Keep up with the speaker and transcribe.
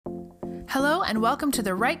Hello and welcome to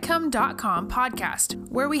the WriteCome.com podcast,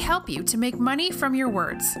 where we help you to make money from your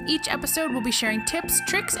words. Each episode will be sharing tips,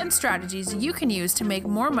 tricks, and strategies you can use to make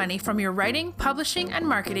more money from your writing, publishing, and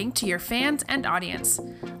marketing to your fans and audience.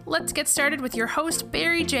 Let's get started with your host,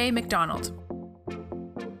 Barry J. McDonald.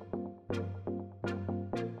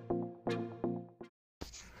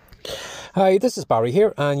 Hi, this is Barry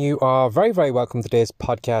here, and you are very, very welcome to today's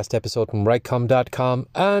podcast episode from WriteCome.com.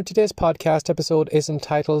 And today's podcast episode is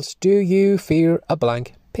entitled, Do You Fear a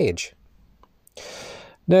Blank Page?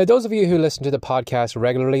 Now, those of you who listen to the podcast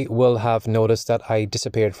regularly will have noticed that I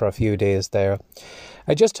disappeared for a few days there.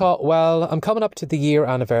 I just thought, well, I'm coming up to the year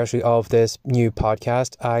anniversary of this new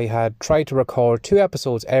podcast. I had tried to record 2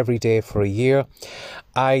 episodes every day for a year.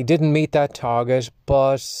 I didn't meet that target,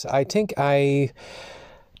 but I think I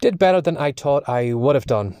did better than I thought I would have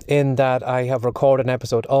done, in that I have recorded an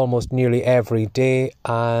episode almost nearly every day,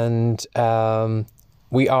 and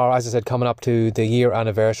we are, as I said, coming up to the year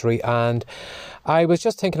anniversary, and I was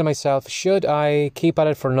just thinking to myself, should I keep at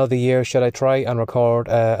it for another year? Should I try and record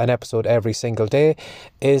an episode every single day?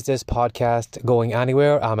 Is this podcast going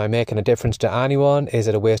anywhere? Am I making a difference to anyone? Is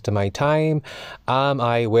it a waste of my time? Am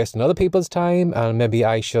I wasting other people's time? And maybe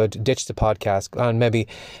I should ditch the podcast, and maybe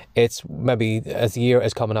as the year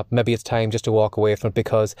is coming up, maybe it's time just to walk away from it,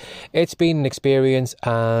 because it's been an experience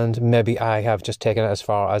and maybe I have just taken it as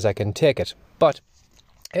far as I can take it. But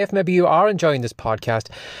if maybe you are enjoying this podcast,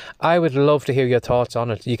 I would love to hear your thoughts on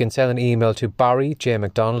it. You can send an email to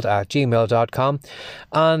barryjmcdonald@gmail.com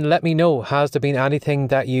and let me know, has there been anything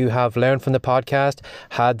that you have learned from the podcast?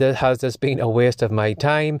 Has this been a waste of my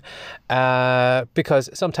time? Because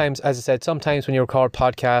sometimes, as I said, sometimes when you record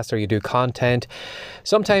podcasts or you do content,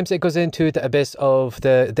 sometimes it goes into the abyss of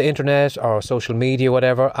the internet or social media,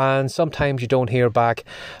 whatever, and sometimes you don't hear back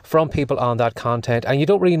from people on that content, and you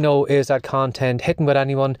don't really know, is that content hitting with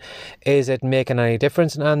anyone? Is it making any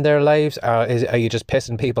difference in their lives? Are you just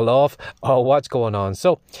pissing people off? Or what's going on?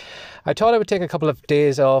 So I thought I would take a couple of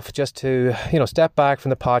days off just to, step back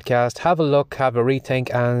from the podcast, have a look, have a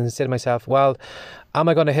rethink, and say to myself, well, am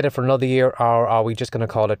I going to hit it for another year, or are we just going to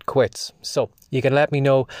call it quits? So you can let me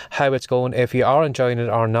know how it's going. If you are enjoying it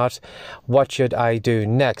or not, what should I do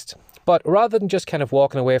next? But rather than just kind of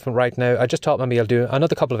walking away from it right now, I just thought maybe I'll do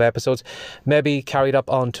another couple of episodes, maybe carried up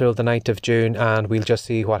until the 9th of June, and we'll just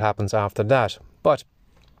see what happens after that. But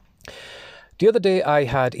the other day I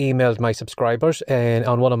had emailed my subscribers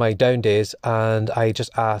on one of my down days, and I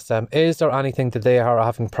just asked them, is there anything that they are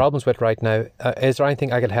having problems with right now? Is there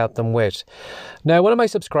anything I could help them with? Now, one of my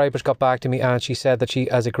subscribers got back to me and she said that she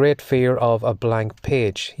has a great fear of a blank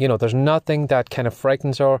page. There's nothing that kind of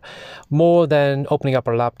frightens her more than opening up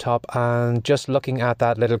her laptop and just looking at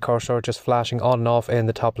that little cursor just flashing on and off in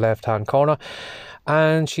the top left-hand corner.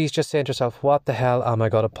 And she's just saying to herself, what the hell am I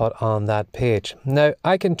going to put on that page? Now,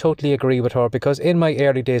 I can totally agree with her, because in my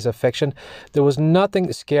early days of fiction, there was nothing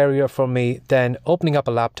scarier for me than opening up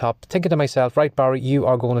a laptop, thinking to myself, right, Barry, you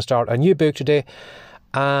are going to start a new book today.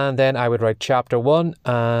 And then I would write chapter 1,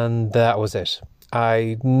 and that was it.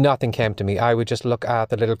 Nothing came to me. I would just look at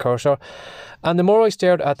the little cursor, and the more I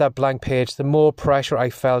stared at that blank page, the more pressure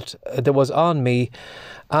I felt there was on me,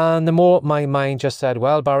 and the more my mind just said,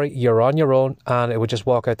 well, Barry, you're on your own, and it would just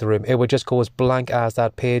walk out the room. It would just go as blank as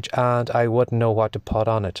that page, and I wouldn't know what to put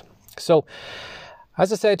on it. So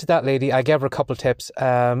as I said to that lady, I gave her a couple of tips,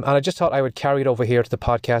 and I just thought I would carry it over here to the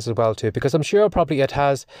podcast as well too, because I'm sure probably it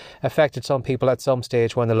has affected some people at some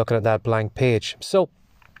stage when they're looking at that blank page. So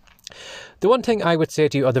the one thing I would say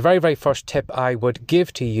to you, or the very, very first tip I would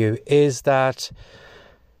give to you, is that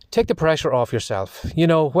take the pressure off yourself.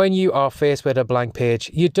 When you are faced with a blank page,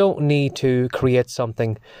 you don't need to create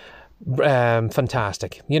something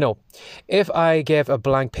fantastic. If I gave a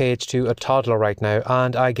blank page to a toddler right now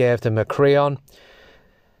and I gave them a crayon,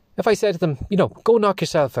 if I said to them, go knock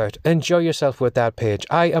yourself out, enjoy yourself with that page,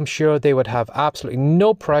 I am sure they would have absolutely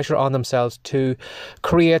no pressure on themselves to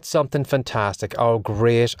create something fantastic or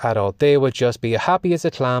great at all. They would just be happy as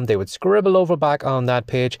a clam. They would scribble over back on that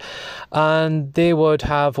page, and they would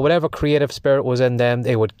have whatever creative spirit was in them.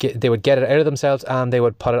 They would get it out of themselves, and they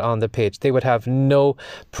would put it on the page. They would have no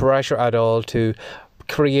pressure at all to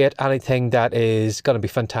create anything that is going to be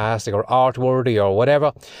fantastic or art-worthy or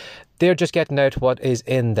whatever. They're just getting out what is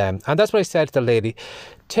in them. And that's what I said to the lady.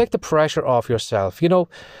 Take the pressure off yourself.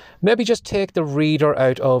 Maybe just take the reader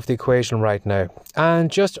out of the equation right now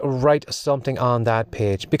and just write something on that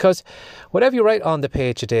page. Because whatever you write on the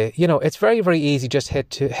page today, it's very, very easy. Just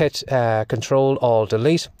hit Control Alt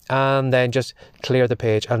Delete and then just clear the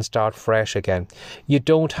page and start fresh again. You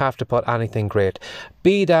don't have to put anything great.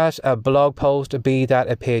 Be that a blog post, be that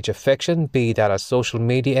a page of fiction, be that a social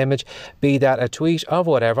media image, be that a tweet or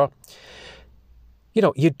whatever.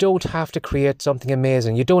 You don't have to create something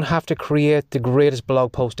amazing. You don't have to create the greatest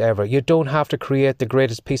blog post ever. You don't have to create the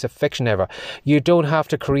greatest piece of fiction ever. You don't have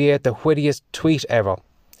to create the wittiest tweet ever.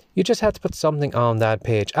 You just have to put something on that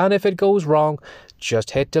page. And if it goes wrong,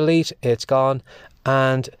 just hit delete. It's gone.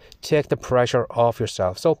 And take the pressure off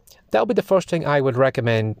yourself. So that would be the first thing I would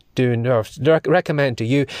recommend doing, or recommend to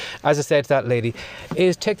you, as I said to that lady,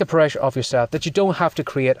 is take the pressure off yourself, that you don't have to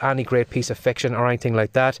create any great piece of fiction or anything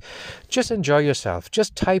like that. Just enjoy yourself.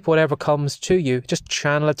 Just type whatever comes to you. Just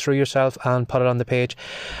channel it through yourself and put it on the page.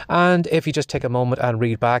 And if you just take a moment and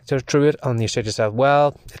read back through it and you say to yourself,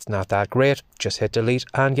 well, it's not that great, just hit delete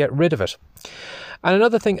and get rid of it. And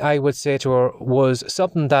another thing I would say to her was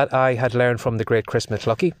something that I had learned from the great Chris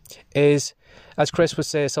McCluskey is, as Chris would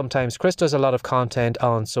say sometimes, Chris does a lot of content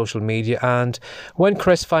on social media, and when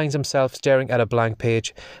Chris finds himself staring at a blank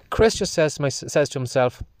page, Chris just says to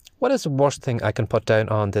himself, what is the worst thing I can put down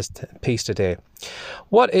on this piece today?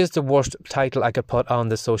 What is the worst title I could put on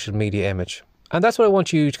the social media image? And that's what I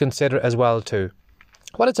want you to consider as well too.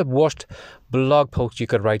 What is the worst blog post you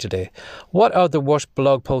could write today? What are the worst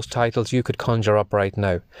blog post titles you could conjure up right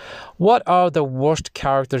now? What are the worst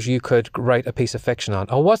characters you could write a piece of fiction on?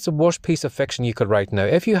 Or what's the worst piece of fiction you could write now?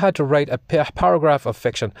 If you had to write a paragraph of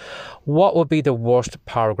fiction, what would be the worst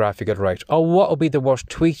paragraph you could write? Or what would be the worst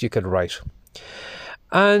tweet you could write?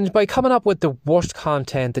 And by coming up with the worst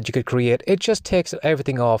content that you could create, it just takes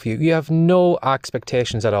everything off you. You have no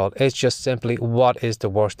expectations at all. It's just simply what is the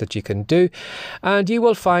worst that you can do. And you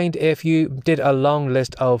will find if you did a long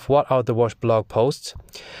list of what are the worst blog posts,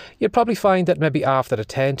 you'll probably find that maybe after the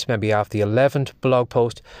 10th, maybe after the 11th blog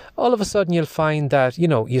post, all of a sudden you'll find that,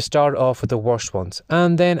 you start off with the worst ones.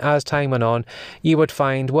 And then as time went on, you would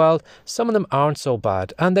find, well, some of them aren't so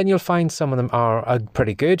bad. And then you'll find some of them are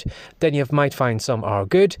pretty good. Then you might find some are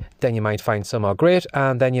good, then you might find some are great,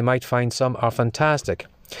 and then you might find some are fantastic.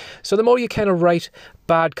 So the more you kind of write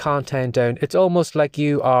bad content down, it's almost like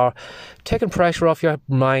you are taking pressure off your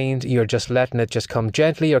mind. You're just letting it just come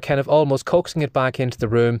gently. You're kind of almost coaxing it back into the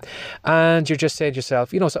room, and you're just saying to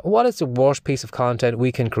yourself, so what is the worst piece of content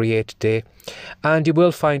we can create today? And you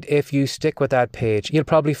will find if you stick with that page, you'll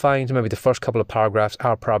probably find maybe the first couple of paragraphs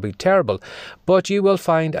are probably terrible, but you will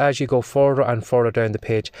find as you go further and further down the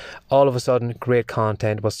page, all of a sudden great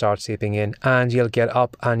content will start seeping in, and you'll get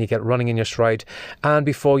up and you get running in your stride, and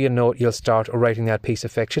before you know it, you'll start writing that piece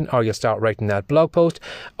of fiction, or you'll start writing that blog post,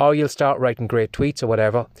 or you'll start writing great tweets or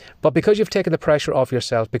whatever. But because you've taken the pressure off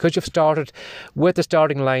yourself, because you've started with the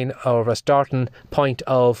starting line or a starting point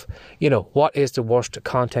of, what is the worst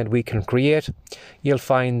content we can create, you'll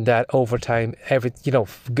find that over time,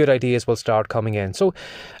 good ideas will start coming in. So,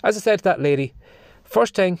 as I said to that lady,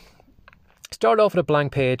 first thing, start off with a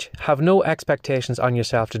blank page, have no expectations on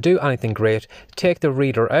yourself to do anything great, take the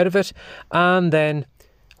reader out of it, and then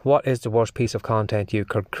what is the worst piece of content you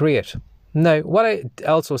could create? Now, what I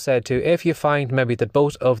also said too, if you find maybe that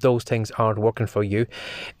both of those things aren't working for you,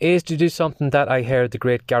 is to do something that I heard the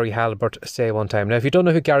great Gary Halbert say one time. Now, if you don't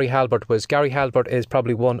know who Gary Halbert was, Gary Halbert is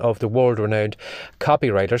probably one of the world-renowned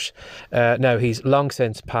copywriters. Now, he's long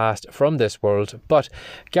since passed from this world, but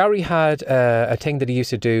Gary had a thing that he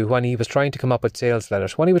used to do when he was trying to come up with sales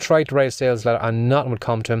letters. When he would try to write a sales letter and nothing would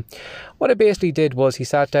come to him, what he basically did was he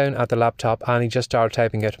sat down at the laptop and he just started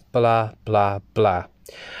typing it, blah, blah, blah.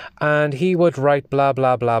 And he would write blah,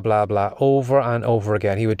 blah, blah, blah, blah over and over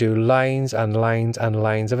again. He would do lines and lines and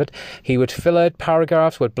lines of it. He would fill out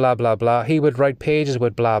paragraphs with blah, blah, blah. He would write pages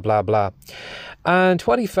with blah, blah, blah. And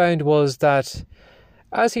what he found was that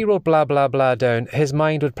as he wrote blah, blah, blah down, his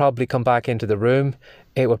mind would probably come back into the room.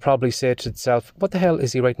 It would probably say to itself, what the hell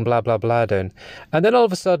is he writing blah, blah, blah down? And then all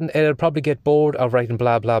of a sudden, it would probably get bored of writing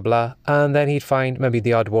blah, blah, blah. And then he'd find maybe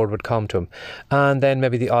the odd word would come to him. And then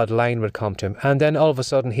maybe the odd line would come to him. And then all of a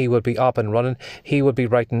sudden, he would be up and running. He would be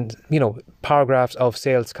writing, paragraphs of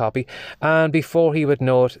sales copy. And before he would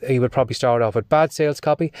know it, he would probably start off with bad sales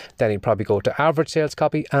copy. Then he'd probably go to average sales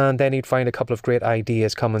copy. And then he'd find a couple of great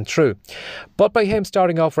ideas coming through. But by him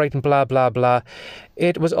starting off writing blah, blah, blah,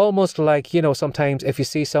 it was almost like, sometimes if you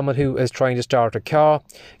see someone who is trying to start a car,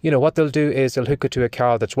 what they'll do is they'll hook it to a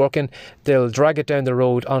car that's working. They'll drag it down the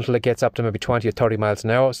road until it gets up to maybe 20 or 30 miles an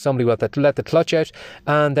hour. Somebody will let the clutch out,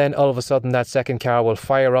 and then all of a sudden that second car will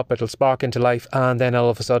fire up. It'll spark into life, and then all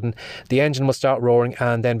of a sudden the engine will start roaring,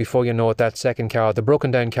 and then before you know it, that second car, the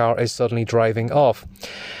broken down car, is suddenly driving off.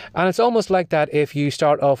 And it's almost like that. If you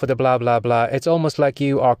start off with a blah blah blah, it's almost like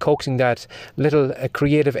you are coaxing that little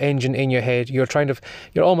creative engine in your head. You're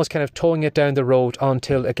almost kind of towing it down the road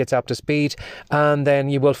until it gets up to speed, and then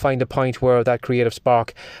you will find a point where that creative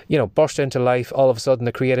spark, bursts into life. All of a sudden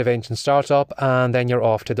the creative engine starts up, and then you're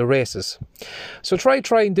off to the races. So try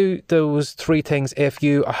and do those three things if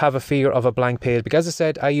you have a fear of a blank page, because as I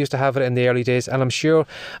said, I used to have it in the early days, and I'm sure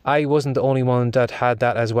I wasn't the only one that had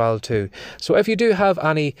that as well too. So if you do have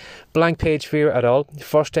any blank page fear at all,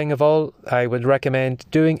 first thing of all I would recommend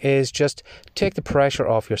doing is just take the pressure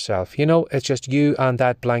off yourself. It's just you and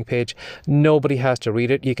that blank page. Nobody has to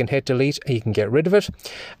read it. You can hit delete and you can get rid of it.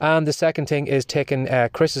 And the second thing is taking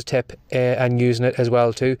Chris's tip and using it as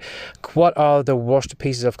well too. What are the worst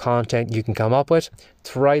pieces of content you can come up with?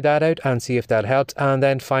 Try that out and see if that helps. And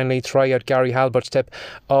then finally, try out Gary Halbert's tip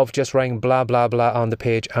of just writing blah blah blah on the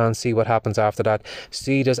page and see what happens after that.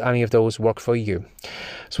 See, does any of those work for you?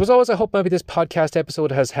 So as always, I hope maybe this podcast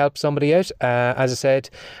episode has helped somebody out. As I said,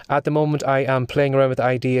 at the moment I am playing around with the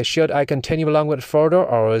idea, should I continue along with it further,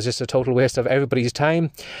 or is this a total waste of everybody's time?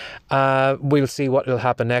 We'll see what will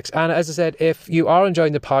happen next. And as I said, if you are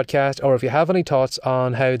enjoying the podcast, or if you have any thoughts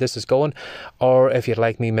on how this is going, or if you'd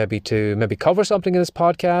like me maybe to cover something in this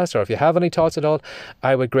podcast, or if you have any thoughts at all,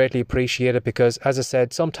 I would greatly appreciate it, because as I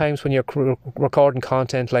said, sometimes when you're recording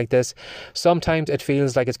content like this, sometimes it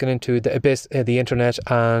feels like it's going into the abyss of the internet,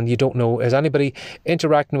 and you don't know, is anybody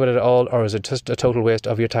interacting with it at all, or is it just a total waste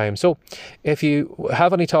of your time? So if you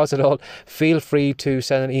have any thoughts at all, feel free to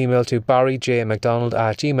send an email to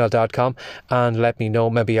barryjmcdonald@gmail.com and let me know.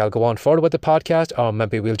 Maybe I'll go on further with the podcast, or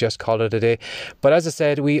maybe we'll just call it a day. But as I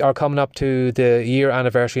said, we are coming up to the year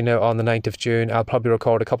anniversary now on the 9th of June. I'll probably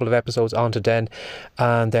record a couple of episodes onto then,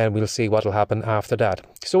 and then we'll see what will happen after that.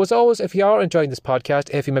 So as always, if you are enjoying this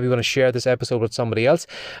podcast, if you maybe want to share this episode with somebody else,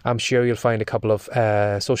 I'm sure you'll find a couple of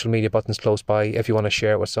social media buttons close by if you want to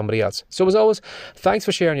share it with somebody else. So as always, thanks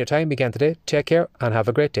for sharing your time again today. Take care and have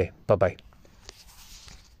a great day. Bye-bye.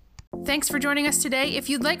 Thanks for joining us today. If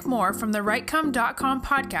you'd like more from the rightcome.com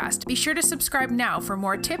podcast, be sure to subscribe now for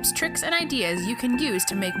more tips, tricks, and ideas you can use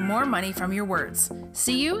to make more money from your words.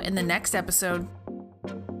 See you in the next episode.